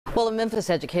Well, a Memphis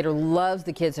educator loves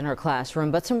the kids in her classroom,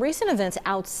 but some recent events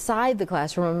outside the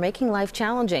classroom are making life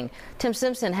challenging. Tim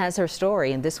Simpson has her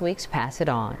story in this week's Pass It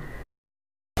On.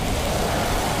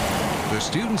 The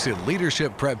students at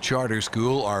Leadership Prep Charter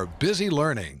School are busy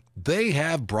learning. They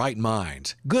have bright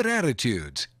minds, good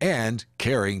attitudes, and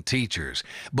caring teachers.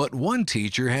 But one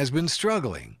teacher has been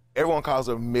struggling. Everyone calls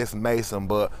her Miss Mason,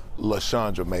 but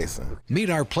LaShondra Mason. Meet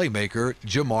our playmaker,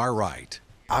 Jamar Wright.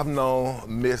 I've known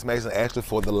Miss Mason actually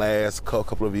for the last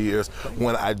couple of years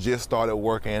when I just started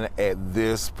working at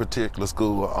this particular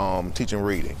school teaching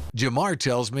reading. Jamar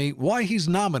tells me why he's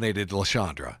nominated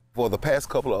LaShondra. For the past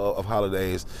couple of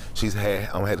holidays, she's had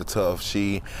it tough.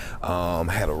 She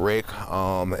had a wreck,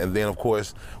 and then of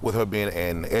course, with her being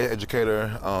an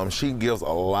educator, she gives a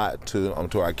lot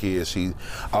to our kids. She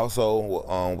also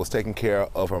was taking care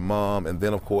of her mom, and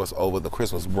then of course over the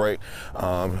Christmas break,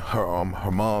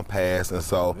 her mom passed, and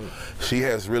so she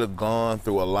has really gone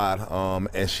through a lot,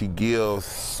 and she gives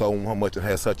so much and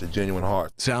has such a genuine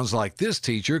heart. Sounds like this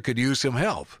teacher could use some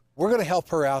help. We're going to help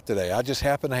her out today. I just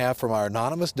happen to have from our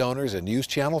anonymous donors and News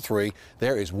Channel 3,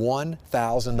 there is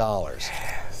 $1,000.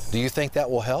 Yes. Do you think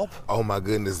that will help? Oh my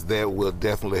goodness, that will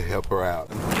definitely help her out.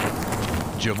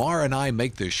 Jamar and I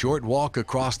make the short walk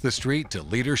across the street to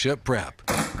Leadership Prep.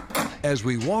 As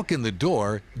we walk in the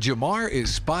door, Jamar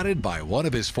is spotted by one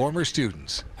of his former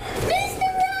students.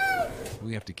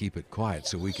 We have to keep it quiet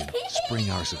so we can spring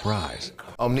our surprise.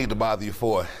 I don't need to bother you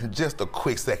for just a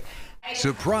quick sec.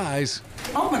 Surprise!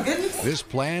 Oh my goodness! This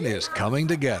plan is coming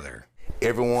together.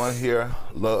 Everyone here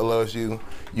loves you.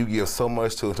 You give so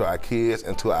much to our kids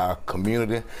and to our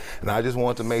community, and I just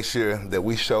want to make sure that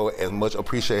we show as much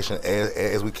appreciation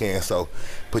as we can. So,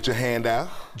 put your hand out.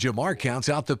 Jamar counts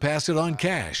out the Pass It On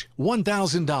cash,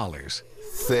 $1,000.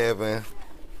 7,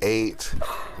 8,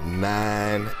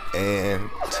 9, and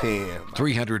 10.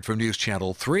 300 from News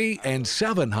Channel 3 and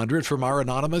 700 from our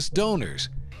anonymous donors.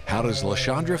 How does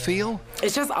LaShondra feel?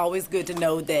 It's just always good to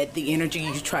know that the energy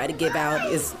you try to give out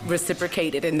is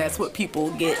reciprocated, and that's what people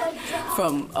get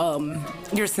from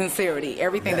your sincerity.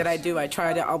 Everything that I do, I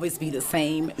try to always be the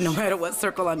same, no matter what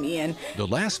circle I'm in. The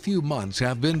last few months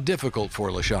have been difficult for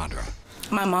LaShondra.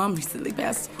 My mom recently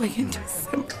passed away in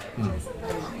December.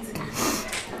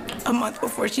 A month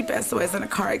before she passed away, I was in a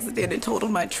car accident and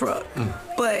totaled my truck.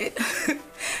 But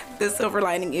the silver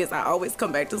lining is I always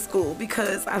come back to school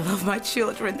because I love my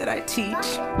children that I teach.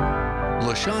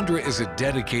 LaShondra is a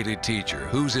dedicated teacher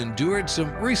who's endured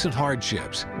some recent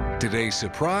hardships. Today's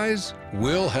surprise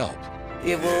will help.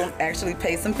 It will actually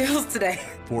pay some bills today.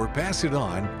 For Pass It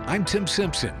On, I'm Tim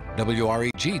Simpson,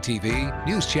 WREG TV,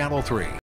 News Channel 3.